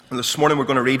This morning we're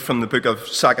going to read from the book of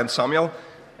 2 Samuel,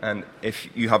 and if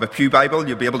you have a Pew Bible,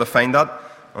 you'll be able to find that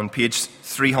on page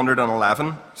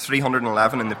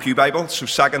 311 in the Pew Bible. So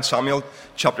 2 Samuel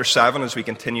chapter 7 as we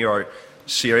continue our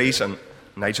series, and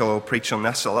Nigel will preach on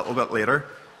this a little bit later.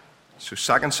 So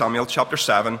 2 Samuel chapter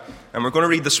 7, and we're going to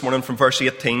read this morning from verse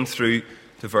 18 through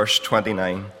to verse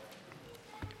 29.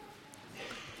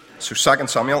 So 2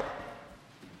 Samuel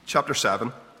chapter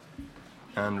 7,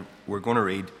 and we're going to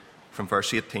read from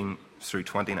verse 18 through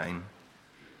 29.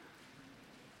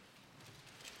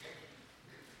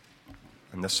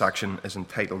 And this section is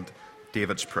entitled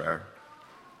David's Prayer.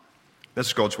 This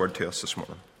is God's word to us this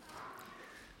morning.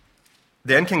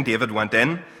 Then King David went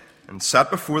in and sat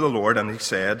before the Lord, and he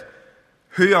said,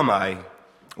 "Who am I,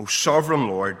 O sovereign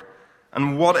Lord,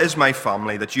 and what is my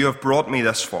family that you have brought me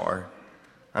this far?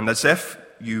 And as if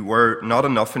you were not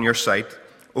enough in your sight,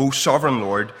 O sovereign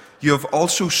Lord, you have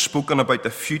also spoken about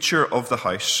the future of the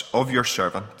house of your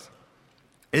servant.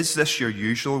 Is this your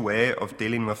usual way of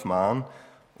dealing with man,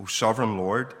 O sovereign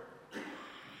Lord?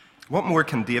 What more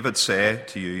can David say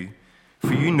to you?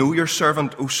 For you know your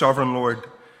servant, O sovereign Lord.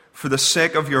 For the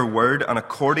sake of your word and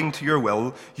according to your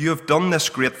will, you have done this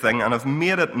great thing and have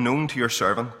made it known to your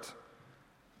servant.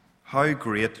 How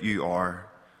great you are,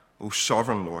 O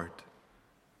sovereign Lord.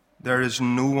 There is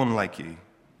no one like you,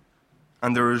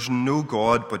 and there is no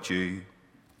God but you,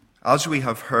 as we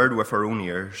have heard with our own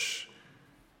ears.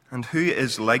 And who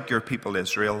is like your people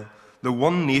Israel, the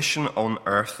one nation on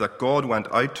earth that God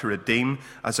went out to redeem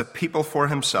as a people for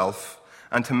himself,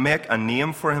 and to make a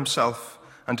name for himself,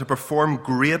 and to perform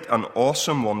great and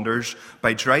awesome wonders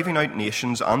by driving out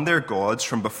nations and their gods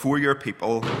from before your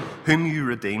people, whom you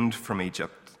redeemed from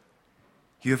Egypt?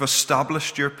 You have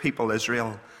established your people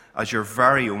Israel as your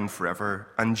very own forever,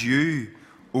 and you,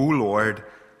 O Lord,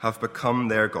 have become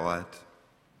their God.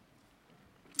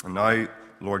 And now,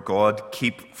 Lord God,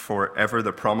 keep forever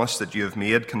the promise that you have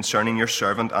made concerning your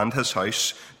servant and his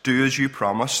house. Do as you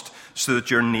promised, so that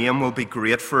your name will be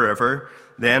great forever.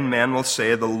 Then men will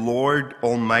say, the Lord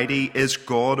Almighty is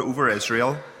God over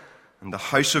Israel, and the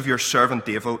house of your servant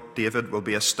David will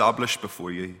be established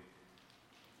before you.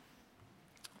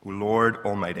 O Lord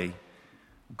Almighty,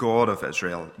 God of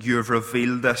Israel, you have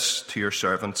revealed this to your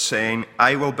servant, saying,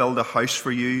 I will build a house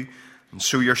for you, and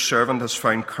so your servant has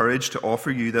found courage to offer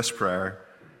you this prayer.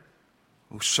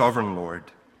 O sovereign Lord,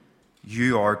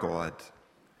 you are God.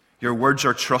 Your words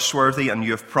are trustworthy, and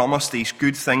you have promised these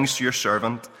good things to your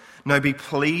servant. Now be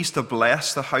pleased to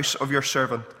bless the house of your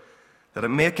servant, that it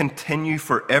may continue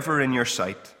forever in your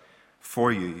sight.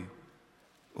 For you,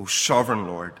 O sovereign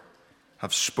Lord,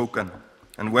 have spoken,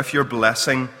 and with your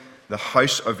blessing the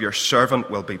house of your servant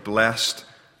will be blessed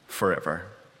forever.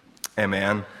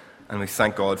 Amen. And we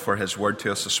thank God for his word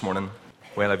to us this morning.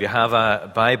 Well, if you have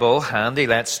a Bible handy,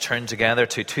 let's turn together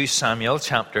to 2 Samuel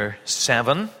chapter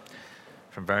 7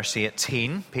 from verse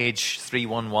 18, page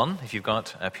 311, if you've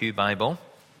got a Pew Bible.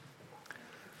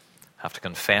 I have to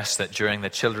confess that during the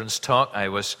children's talk, I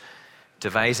was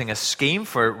devising a scheme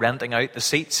for renting out the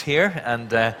seats here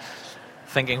and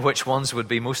thinking which ones would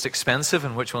be most expensive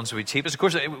and which ones would be cheapest. Of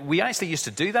course, we actually used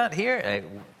to do that here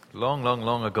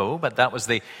long ago, but that was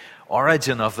the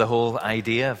origin of the whole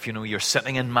idea of, you're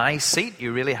sitting in my seat.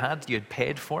 You'd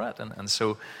paid for it. And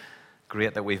so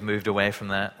great that we've moved away from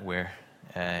that. We're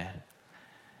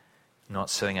not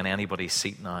sitting in anybody's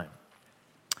seat now.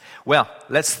 Well,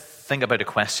 let's think about a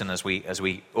question as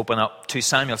we open up 2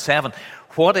 Samuel 7.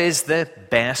 What is the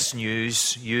best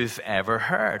news you've ever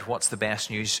heard? What's the best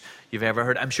news you've ever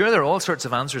heard? I'm sure there are all sorts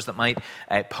of answers that might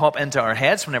pop into our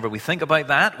heads whenever we think about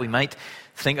that. We might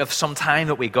think of some time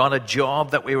that we got a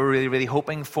job that we were really, really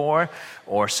hoping for,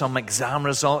 or some exam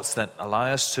results that allow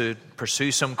us to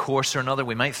pursue some course or another.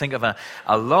 We might think of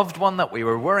a loved one that we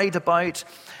were worried about,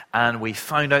 and we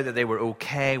found out that they were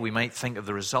okay. We might think of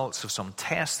the results of some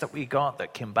tests that we got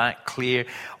that came back clear.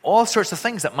 All sorts of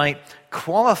things that might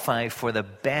qualify for the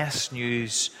best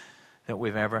news that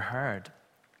we've ever heard.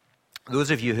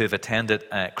 Those of you who have attended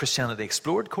Christianity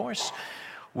Explored course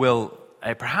will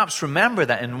perhaps remember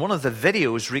that in one of the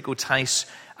videos, Rico Tice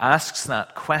asks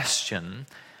that question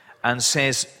and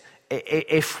says,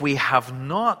 if we have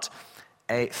not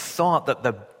thought that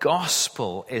the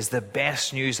gospel is the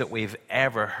best news that we've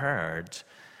ever heard,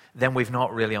 then we've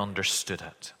not really understood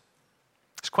it.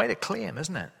 It's quite a claim,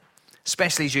 isn't it?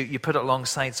 Especially as you put it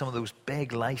alongside some of those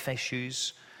big life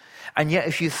issues. And yet,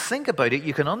 if you think about it,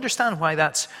 you can understand why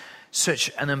that's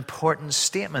such an important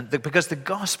statement. Because the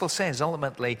gospel says,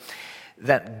 ultimately,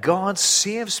 that God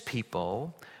saves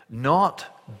people not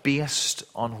based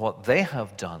on what they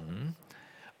have done,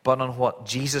 but on what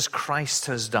Jesus Christ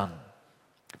has done.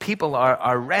 People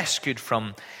are rescued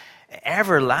from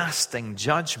everlasting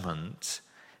judgment,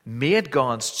 made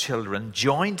God's children,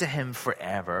 joined to him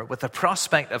forever, with the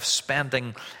prospect of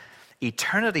spending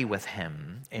eternity with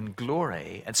him in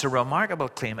glory. It's a remarkable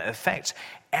claim. It affects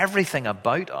everything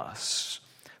about us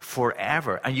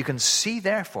forever. And you can see,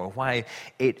 therefore, why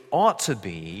it ought to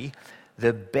be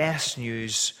the best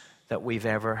news that we've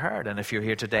ever heard. And if you're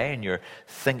here today and you're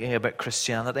thinking about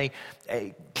Christianity,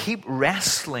 keep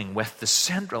wrestling with the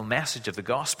central message of the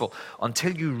gospel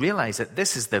until you realize that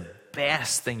this is the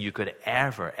best thing you could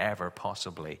ever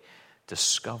possibly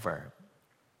discover.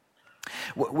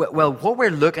 Well, what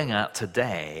we're looking at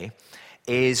today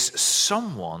is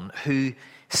someone who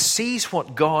sees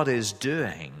what God is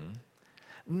doing,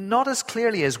 not as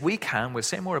clearly as we can. We'll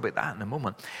say more about that in a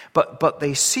moment. But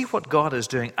they see what God is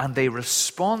doing and they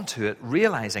respond to it,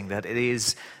 realizing that it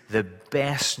is the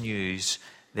best news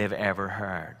they've ever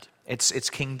heard. It's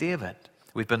King David.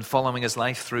 We've been following his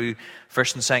life through 1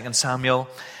 and 2 Samuel.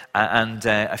 And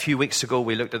a few weeks ago,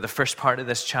 we looked at the first part of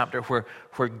this chapter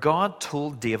where God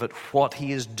told David what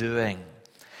he is doing.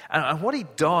 And what he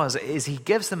does is he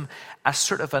gives them a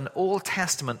sort of an Old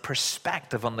Testament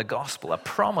perspective on the gospel, a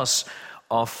promise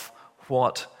of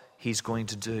what he's going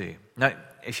to do. Now,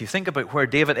 if you think about where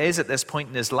David is at this point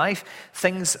in his life,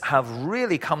 things have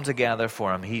really come together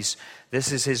for him.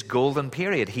 This is his golden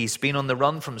period. He's been on the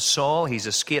run from Saul. He's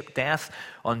escaped death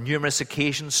on numerous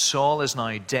occasions. Saul is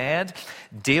now dead.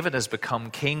 David has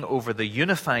become king over the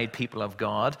unified people of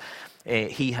God.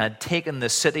 He had taken the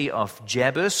city of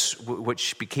Jebus,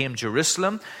 which became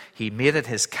Jerusalem. He made it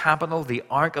his capital. The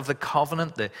Ark of the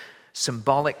Covenant, the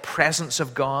symbolic presence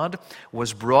of God,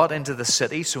 was brought into the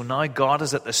city. So now God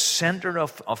is at the center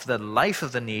of the life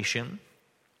of the nation.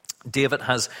 David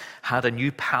has had a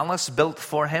new palace built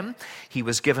for him. He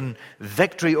was given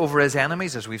victory over his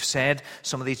enemies. As we've said,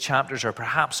 some of these chapters are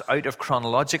perhaps out of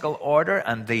chronological order,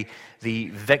 and the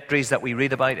victories that we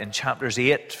read about in chapters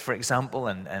 8, for example,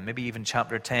 and maybe even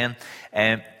chapter 10,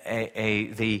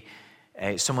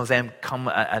 some of them come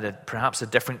at perhaps a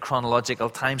different chronological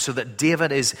time, so that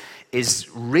David is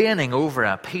reigning over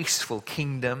a peaceful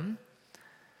kingdom.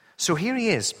 So here he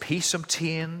is, peace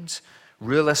obtained,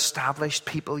 rule established,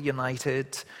 people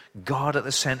united, God at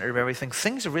the center of everything.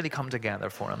 Things have really come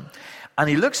together for him. And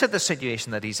he looks at the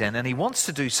situation that he's in and he wants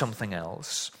to do something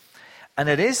else. And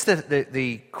it is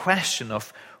the question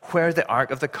of where the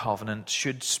Ark of the Covenant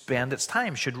should spend its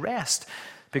time, should rest.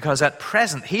 Because at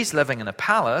present he's living in a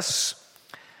palace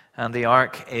and the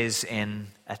Ark is in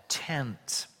a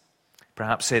tent.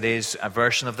 Perhaps it is a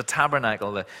version of the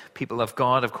tabernacle. The people of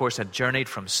God, of course, had journeyed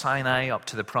from Sinai up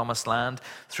to the Promised Land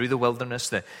through the wilderness.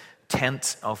 The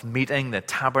tent of meeting, the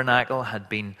tabernacle, had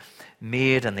been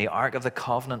made, and the Ark of the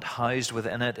Covenant housed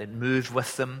within it. It moved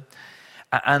with them.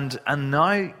 And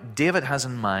now David has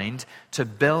in mind to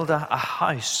build a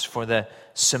house for the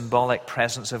symbolic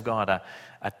presence of God,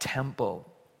 a temple.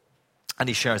 And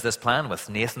he shares this plan with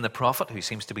Nathan the prophet, who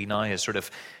seems to be now his sort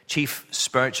of chief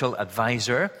spiritual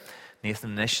advisor.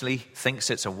 Nathan initially thinks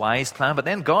it's a wise plan, but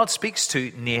then God speaks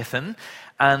to Nathan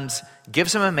and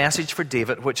gives him a message for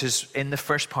David, which is in the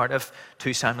first part of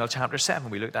 2 Samuel chapter 7.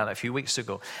 We looked at it a few weeks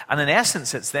ago. And in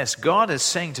essence, it's this. God is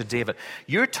saying to David,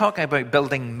 you're talking about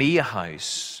building me a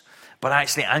house, but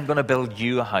actually I'm going to build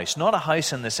you a house. Not a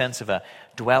house in the sense of a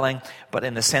dwelling, but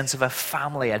in the sense of a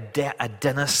family, a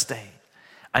dynasty.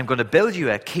 I'm going to build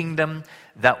you a kingdom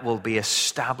that will be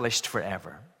established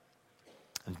forever.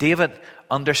 And David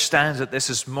understands that this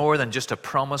is more than just a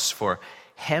promise for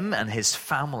him and his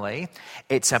family.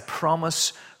 It's a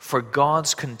promise for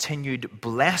God's continued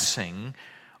blessing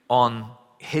on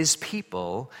his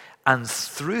people, and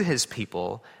through his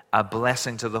people, a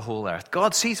blessing to the whole earth.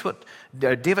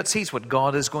 David sees what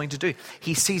God is going to do.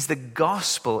 He sees the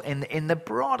gospel in the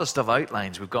broadest of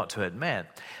outlines, we've got to admit.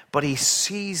 But he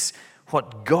sees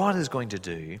what God is going to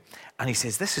do, and he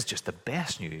says, this is just the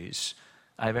best news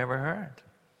I've ever heard.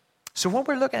 So what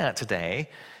we're looking at today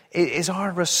is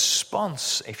our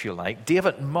response, if you like,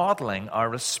 David modeling our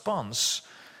response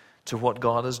to what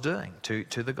God is doing, to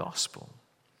the gospel.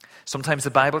 Sometimes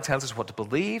the Bible tells us what to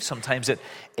believe. Sometimes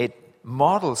it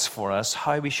models for us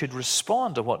how we should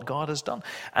respond to what God has done.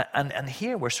 And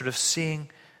here we're sort of seeing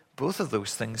both of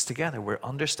those things together. We're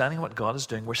understanding what God is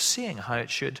doing. We're seeing how it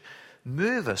should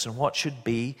move us and what should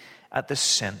be at the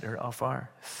center of our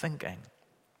thinking.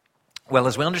 Well,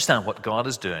 as we understand what God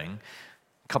is doing,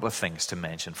 a couple of things to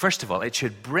mention. First of all, it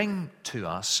should bring to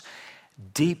us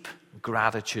deep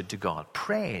gratitude to God.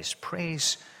 Praise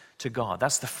to God.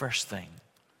 That's the first thing.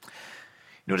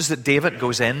 Notice that David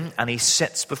goes in and he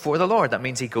sits before the Lord. That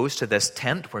means he goes to this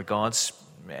tent where God's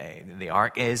the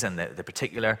ark is and the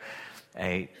particular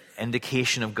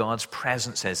indication of God's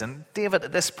presence is. And David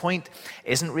at this point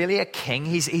isn't really a king.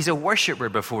 He's a worshipper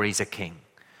before he's a king.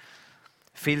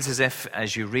 Feels as if,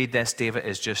 as you read this, David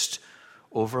is just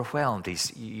overwhelmed.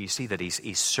 You see that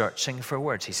he's searching for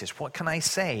words. He says, what can I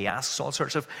say? He asks all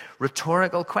sorts of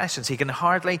rhetorical questions. He can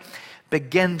hardly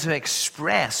begin to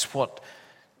express what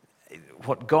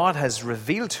God has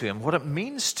revealed to him, what it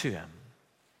means to him.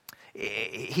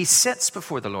 He sits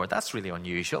before the Lord. That's really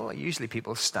unusual. Usually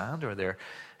people stand or they're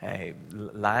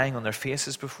lying on their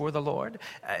faces before the Lord.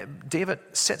 David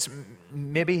sits,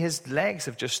 maybe his legs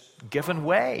have just given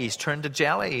way. He's turned to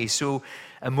jelly. He's so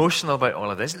emotional about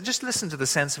all of this. Just listen to the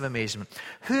sense of amazement.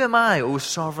 Who am I, O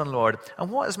sovereign Lord,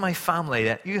 and what is my family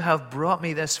that you have brought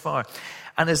me this far?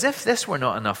 And as if this were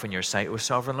not enough in your sight, O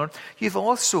sovereign Lord, you've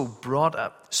also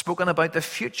spoken about the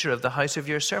future of the house of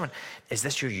your servant. Is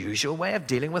this your usual way of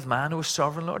dealing with man, O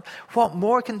sovereign Lord? What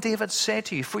more can David say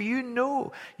to you? For you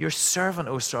know your servant,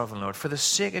 O sovereign Lord, for the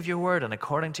sake of your word and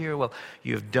according to your will,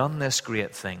 you have done this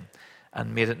great thing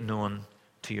and made it known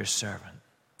to your servant.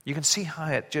 You can see how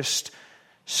it just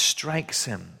strikes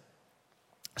him.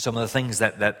 Some of the things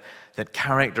that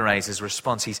characterize his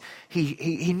response.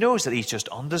 He knows that he's just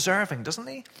undeserving, doesn't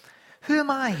he? Who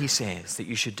am I, he says, that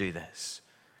you should do this?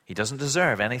 He doesn't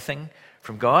deserve anything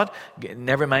from God.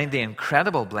 Never mind the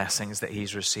incredible blessings that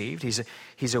he's received.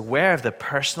 He's aware of the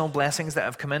personal blessings that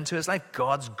have come into his life.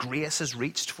 God's grace has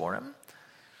reached for him.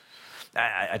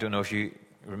 I don't know if you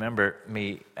remember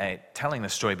me telling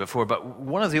this story before, but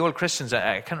one of the old Christians,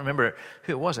 I can't remember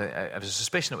who it was, I have a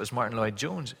suspicion it was Martin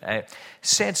Lloyd-Jones,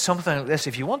 said something like this: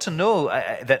 if you want to know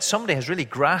that somebody has really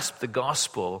grasped the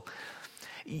gospel,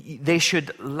 they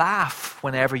should laugh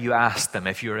whenever you ask them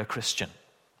if you're a Christian.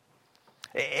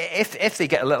 If they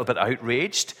get a little bit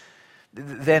outraged,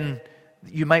 then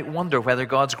you might wonder whether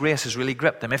God's grace has really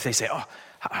gripped them. If they say, oh,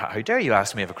 how dare you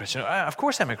ask me if I'm a Christian? Of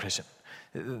course I'm a Christian.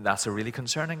 That's a really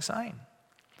concerning sign.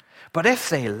 But if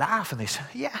they laugh and they say,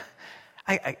 yeah,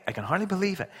 I can hardly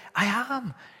believe it. I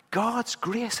am. God's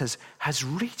grace has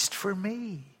reached for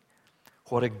me.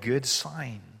 What a good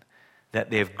sign that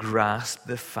they've grasped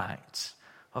the facts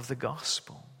of the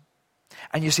gospel.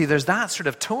 And you see, there's that sort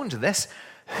of tone to this.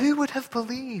 Who would have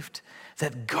believed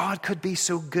that God could be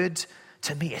so good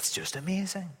to me? It's just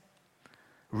amazing.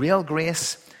 Real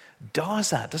grace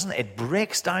does that, doesn't it? It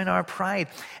breaks down our pride.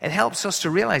 It helps us to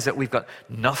realize that we've got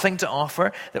nothing to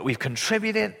offer, that we've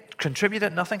contributed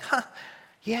nothing.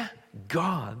 Yeah,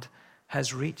 God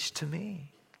has reached to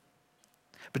me.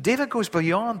 But David goes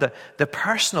beyond the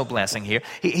personal blessing here.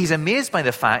 He's amazed by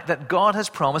the fact that God has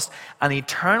promised an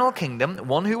eternal kingdom,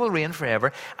 one who will reign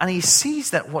forever, and he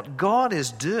sees that what God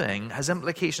is doing has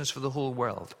implications for the whole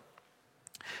world.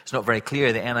 It's not very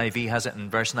clear. The NIV has it in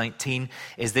verse 19.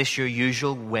 Is this your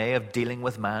usual way of dealing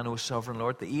with man, O sovereign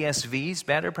Lord? The ESV is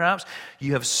better, perhaps.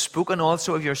 You have spoken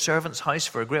also of your servant's house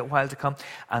for a great while to come,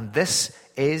 and this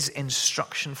is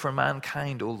instruction for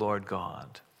mankind, O Lord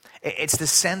God. It's the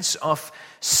sense of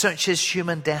such is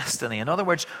human destiny. In other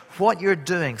words, what you're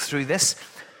doing through this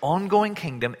ongoing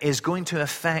kingdom is going to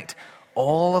affect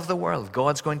all of the world.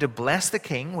 God's going to bless the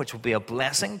king, which will be a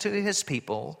blessing to his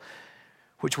people,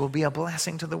 which will be a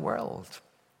blessing to the world.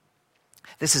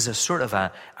 This is a sort of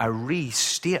a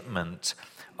restatement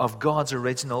of God's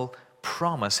original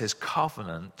promise, his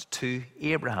covenant to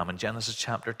Abraham in Genesis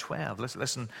chapter 12.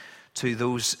 Listen to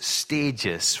those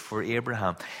stages for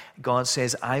Abraham. God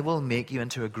says, I will make you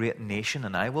into a great nation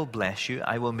and I will bless you.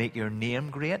 I will make your name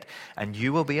great and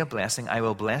you will be a blessing. I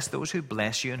will bless those who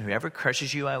bless you and whoever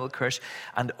curses you I will curse.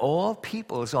 And all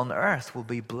peoples on earth will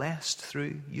be blessed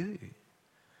through you.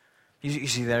 You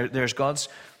see, there's God's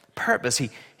purpose.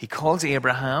 He calls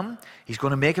Abraham. He's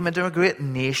going to make him into a great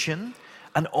nation.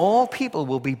 And all people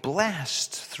will be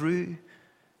blessed through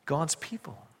God's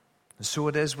people. And so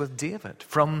it is with David.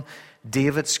 From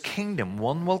David's kingdom,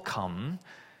 one will come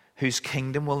whose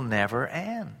kingdom will never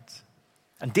end.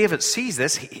 And David sees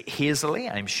this hazily,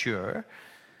 I'm sure.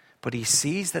 But he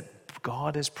sees that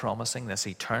God is promising this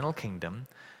eternal kingdom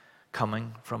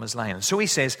coming from his line. And so he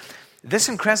says, this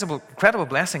incredible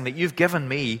blessing that you've given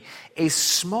me is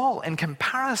small in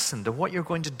comparison to what you're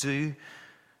going to do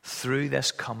through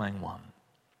this coming one.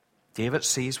 David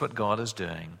sees what God is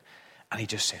doing, and he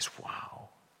just says, wow,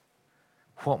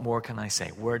 what more can I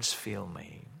say? Words fail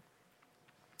me.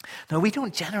 Now, we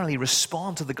don't generally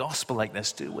respond to the gospel like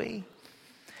this, do we?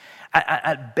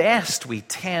 At best, we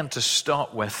tend to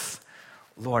stop with,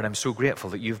 Lord, I'm so grateful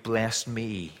that you've blessed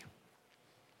me.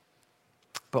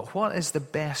 But what is the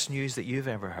best news that you've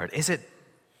ever heard? Is it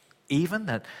even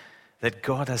that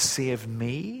God has saved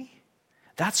me?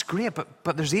 That's great,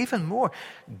 but there's even more.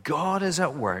 God is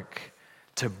at work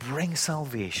to bring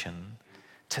salvation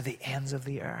to the ends of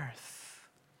the earth.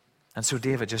 And so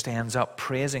David just ends up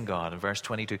praising God in verse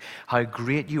 22. How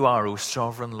great you are, O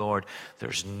sovereign Lord.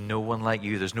 There's no one like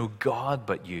you. There's no God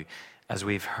but you, as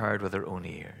we've heard with our own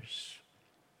ears.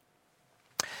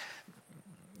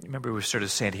 Remember, we sort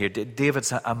of said here,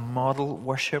 David's a model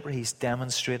worshiper. He's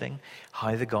demonstrating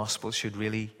how the gospel should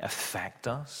really affect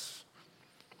us.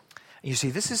 You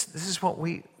see, this is what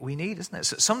we need, isn't it?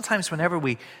 So sometimes whenever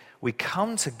we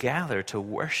come together to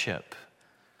worship,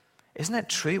 isn't it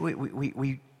true?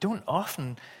 We don't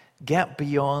often get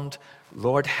beyond,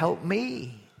 Lord, help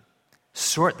me.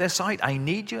 Sort this out. I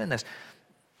need you in this.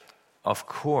 Of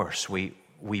course, we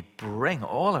bring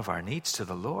all of our needs to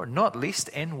the Lord, not least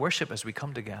in worship as we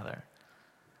come together.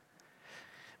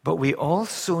 But we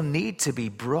also need to be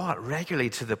brought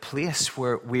regularly to the place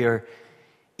where we're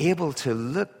able to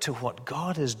look to what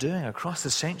God is doing across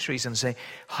the centuries and say,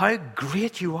 how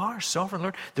great you are, sovereign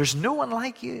Lord. There's no one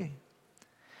like you.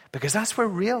 Because that's where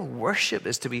real worship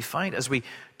is to be found, as we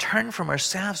turn from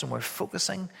ourselves and we're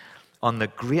focusing on the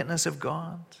greatness of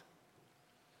God.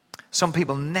 Some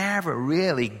people never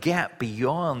really get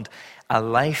beyond a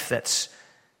life that's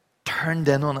turned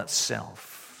in on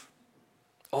itself.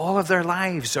 All of their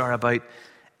lives are about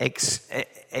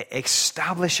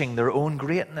establishing their own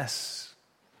greatness.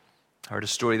 I heard a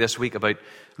story this week about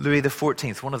Louis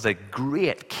XIV, one of the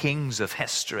great kings of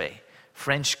history,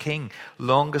 French king,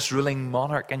 longest ruling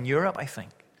monarch in Europe, I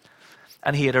think.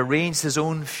 And he had arranged his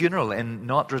own funeral in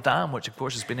Notre Dame, which of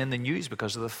course has been in the news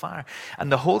because of the fire. And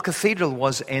the whole cathedral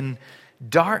was in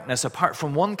darkness apart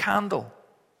from one candle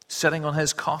sitting on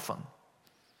his coffin,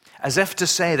 as if to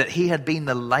say that he had been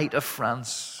the light of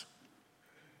France.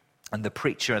 And the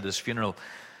preacher at his funeral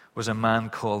was a man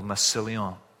called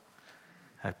Massillon,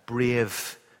 a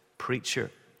brave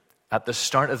preacher. At the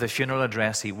start of the funeral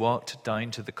address, he walked down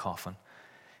to the coffin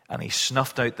and he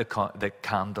snuffed out the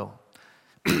candle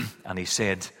and he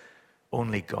said,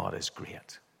 only God is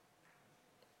great.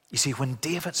 You see, when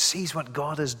David sees what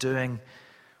God is doing,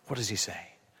 what does he say?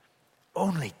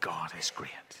 Only God is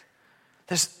great.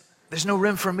 There's no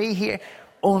room for me here.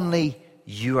 Only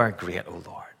you are great, O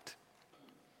Lord.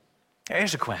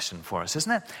 Here's a question for us,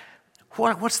 isn't it?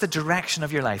 What's the direction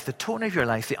of your life, the tone of your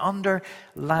life, the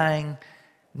underlying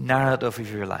narrative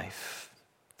of your life?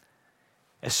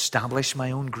 Establish my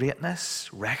own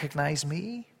greatness, recognize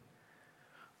me,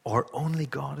 or only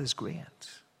God is great?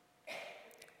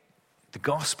 The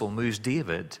gospel moves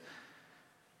David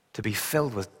to be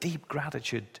filled with deep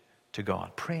gratitude to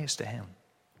God, praise to him.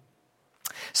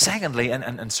 Secondly,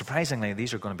 and surprisingly,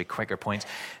 these are going to be quicker points,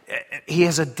 he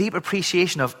has a deep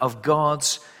appreciation of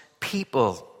God's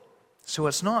people. So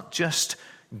it's not just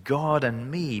God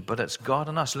and me, but it's God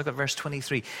and us. Look at verse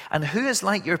 23. And who is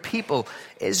like your people,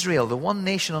 Israel, the one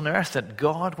nation on earth that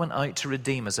God went out to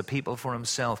redeem as a people for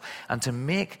himself, and to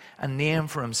make a name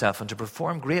for himself, and to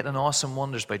perform great and awesome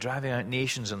wonders by driving out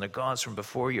nations and their gods from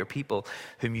before your people,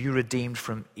 whom you redeemed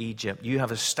from Egypt. You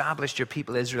have established your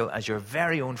people Israel as your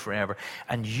very own forever,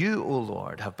 and you, O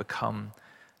Lord, have become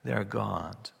their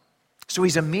God. So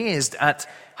he's amazed at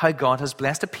how God has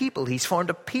blessed a people. He's formed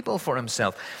a people for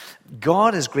himself.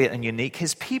 God is great and unique.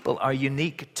 His people are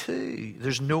unique too.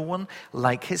 There's no one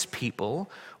like his people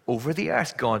over the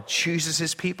earth. God chooses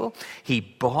his people. He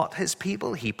bought his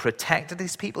people. He protected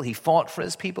his people. He fought for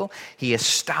his people. He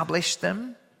established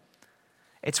them.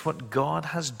 It's what God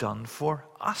has done for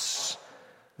us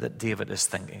that David is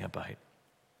thinking about.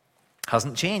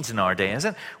 Hasn't changed in our day, is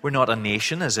it? We're not a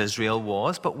nation as Israel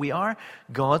was, but we are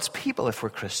God's people if we're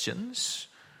Christians.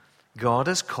 God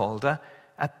has called a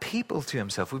people to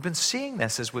himself. We've been seeing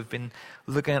this as we've been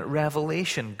looking at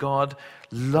Revelation. God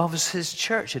loves his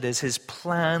church. It is his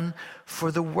plan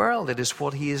for the world. It is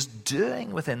what he is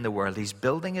doing within the world. He's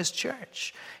building his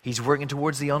church. He's working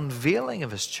towards the unveiling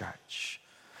of his church.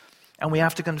 And we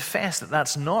have to confess that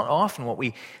that's not often what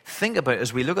we think about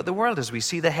as we look at the world, as we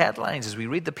see the headlines, as we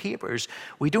read the papers.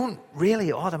 We don't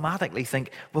really automatically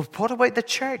think, well, what about the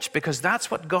church? Because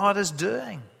that's what God is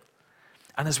doing.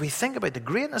 And as we think about the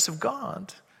greatness of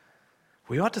God,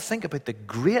 we ought to think about the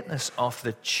greatness of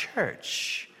the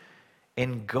church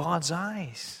in God's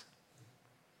eyes.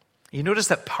 You notice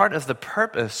that part of the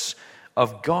purpose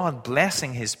of God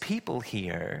blessing his people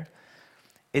here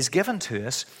is given to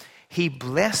us. He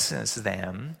blesses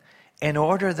them in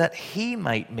order that he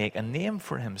might make a name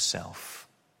for himself.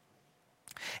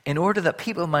 In order that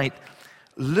people might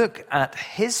look at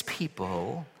his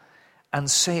people and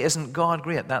say, isn't God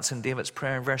great? That's in David's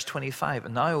prayer in verse 25.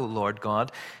 And now, O Lord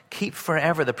God, keep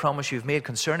forever the promise you've made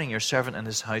concerning your servant and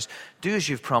his house. Do as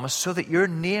you've promised, so that your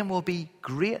name will be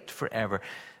great forever.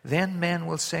 Then men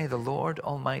will say, the Lord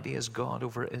Almighty is God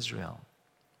over Israel.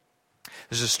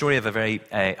 There's a story of a very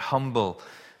humble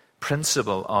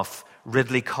principal of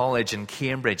Ridley College in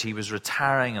Cambridge. He was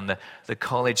retiring, and the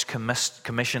college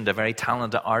commissioned a very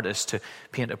talented artist to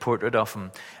paint a portrait of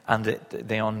him, and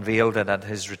they unveiled it at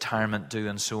his retirement do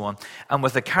and so on. And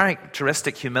with a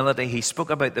characteristic humility, he spoke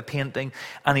about the painting,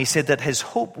 and he said that his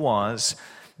hope was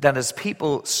that as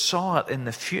people saw it in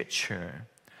the future,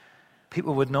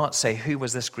 people would not say, who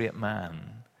was this great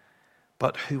man,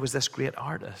 but who was this great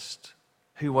artist?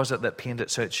 Who was it that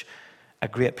painted such a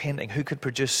great painting? Who could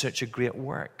produce such a great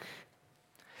work?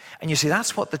 And you see,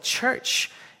 that's what the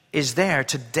church is there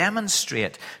to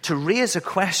demonstrate, to raise a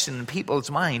question in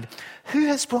people's mind. Who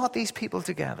has brought these people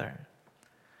together?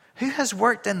 Who has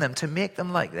worked in them to make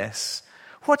them like this?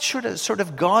 What sort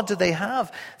of God do they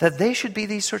have that they should be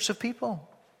these sorts of people?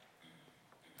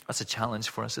 That's a challenge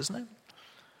for us, isn't it?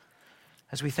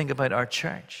 As we think about our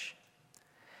church,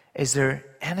 is there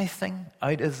anything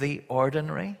out of the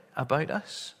ordinary about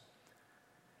us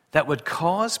that would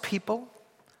cause people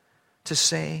to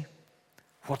say,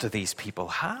 what do these people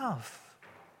have?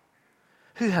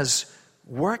 Who has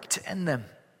worked in them?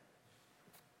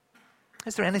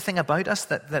 Is there anything about us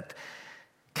that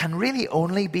can really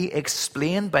only be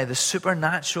explained by the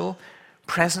supernatural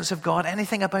presence of God?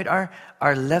 Anything about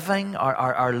our living,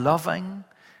 our loving,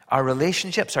 our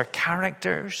relationships, our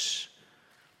characters,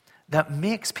 that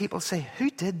makes people say, who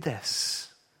did this?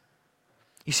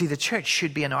 You see, the church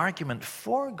should be an argument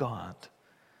for God.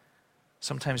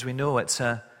 Sometimes we know it's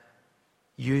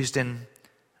used in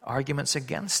arguments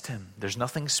against him. There's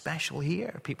nothing special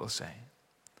here, people say.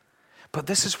 But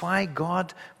this is why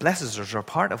God blesses us, or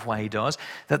part of why he does,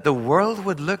 that the world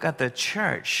would look at the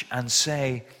church and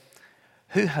say,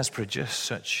 who has produced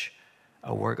such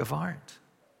a work of art?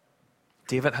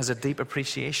 David has a deep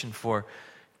appreciation for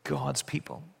God's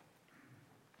people.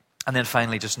 And then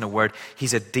finally, just in a word,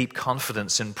 he's a deep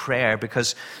confidence in prayer,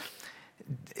 because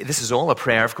this is all a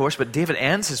prayer, of course, but David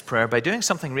ends his prayer by doing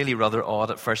something really rather odd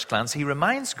at first glance. He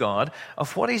reminds God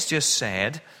of what he's just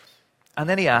said, and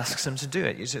then he asks him to do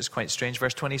it. It's quite strange.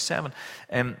 Verse 27,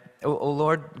 O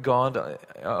Lord God,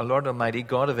 O Lord Almighty,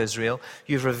 God of Israel,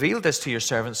 you've revealed this to your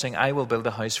servant, saying, I will build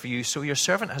a house for you. So your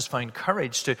servant has found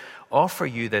courage to offer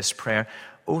you this prayer.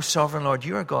 O sovereign Lord,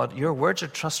 you are God, your words are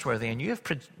trustworthy, and you have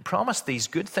promised these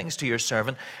good things to your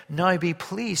servant. Now be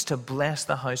pleased to bless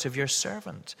the house of your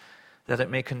servant, that it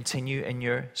may continue in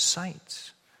your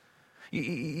sight.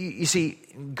 You see,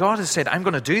 God has said, I'm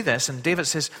going to do this. And David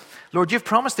says, Lord, you've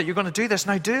promised that you're going to do this.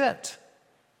 Now do it.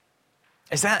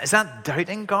 Is that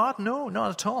doubting God? No, not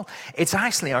at all. It's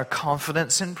actually our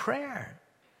confidence in prayer.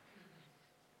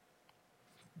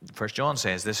 1 John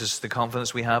says, this is the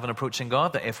confidence we have in approaching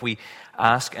God, that if we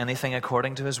ask anything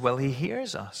according to his will, he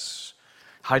hears us.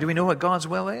 How do we know what God's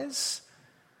will is?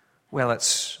 Well,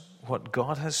 it's what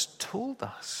God has told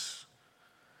us.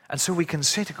 And so we can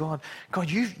say to God,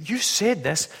 God, you said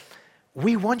this.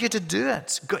 We want you to do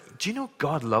it. God, do you know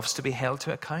God loves to be held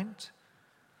to account?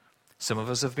 Some of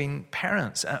us have been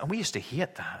parents, and we used to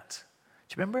hate that.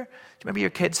 Do you remember your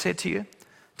kids said to you,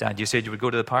 Dad, you said you would go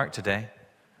to the park today.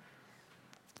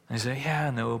 And you say, yeah,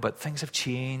 I know, but things have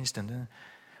changed.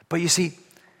 But you see,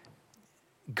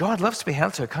 God loves to be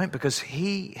held to account because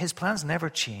his plans never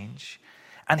change.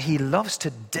 And he loves to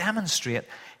demonstrate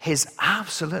his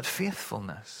absolute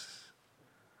faithfulness.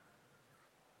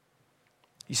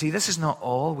 You see, this is not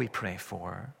all we pray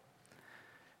for,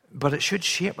 but it should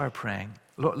shape our praying.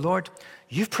 Lord,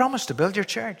 you've promised to build your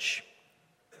church.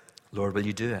 Lord, will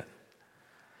you do it?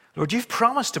 Lord, you've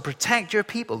promised to protect your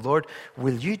people. Lord,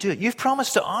 will you do it? You've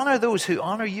promised to honor those who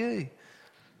honor you.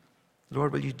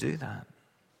 Lord, will you do that?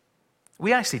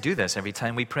 We actually do this every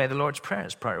time we pray the Lord's Prayer.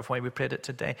 It's part of why we prayed it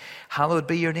today. Hallowed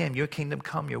be your name, your kingdom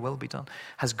come, your will be done.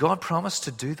 Has God promised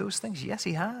to do those things? Yes,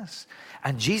 he has.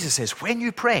 And Jesus says, when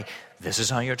you pray, this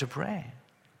is how you're to pray.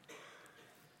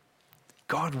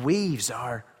 God weaves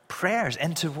our prayers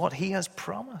into what he has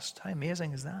promised. How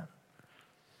amazing is that?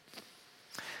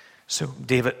 So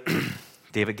David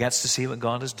gets to see what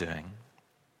God is doing.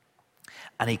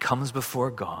 And he comes before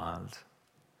God.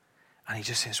 And he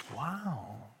just says,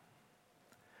 wow.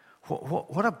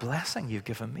 What a blessing you've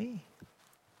given me.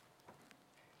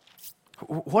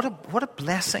 What a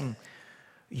blessing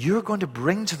you're going to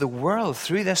bring to the world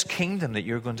through this kingdom that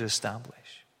you're going to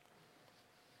establish.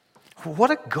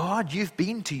 What a God you've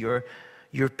been to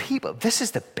your people. This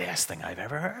is the best thing I've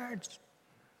ever heard.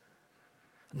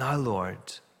 Now, Lord,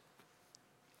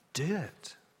 do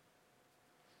it.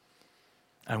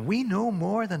 And we know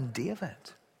more than David.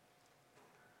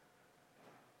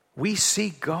 We see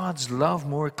God's love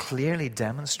more clearly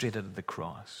demonstrated at the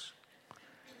cross.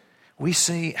 We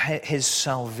see his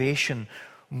salvation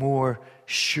more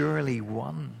surely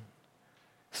won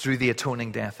through the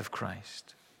atoning death of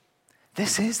Christ.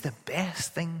 This is the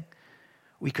best thing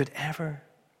we could ever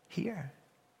hear.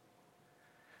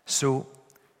 So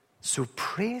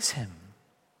praise him.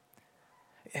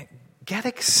 Get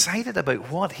excited about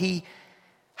what he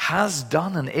has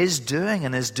done and is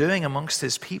doing amongst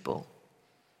his people.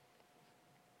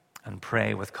 And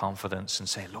pray with confidence and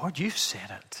say, Lord, you've said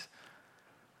it.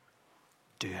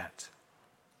 Do it.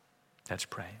 Let's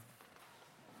pray.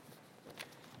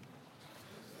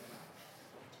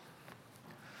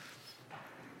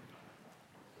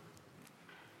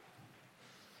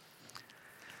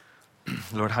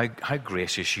 Lord, how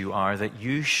gracious you are that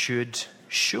you should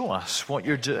show us what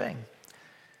you're doing.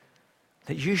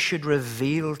 That you should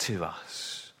reveal to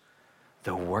us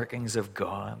the workings of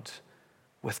God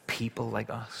with people like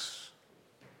us.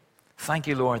 Thank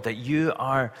you, Lord, that you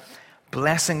are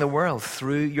blessing the world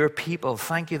through your people.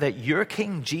 Thank you that your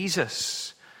King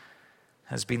Jesus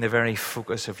has been the very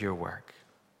focus of your work.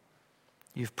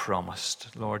 You've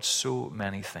promised, Lord, so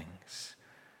many things.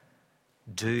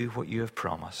 Do what you have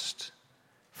promised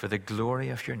for the glory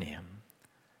of your name.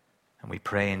 And we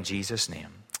pray in Jesus'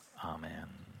 name.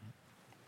 Amen.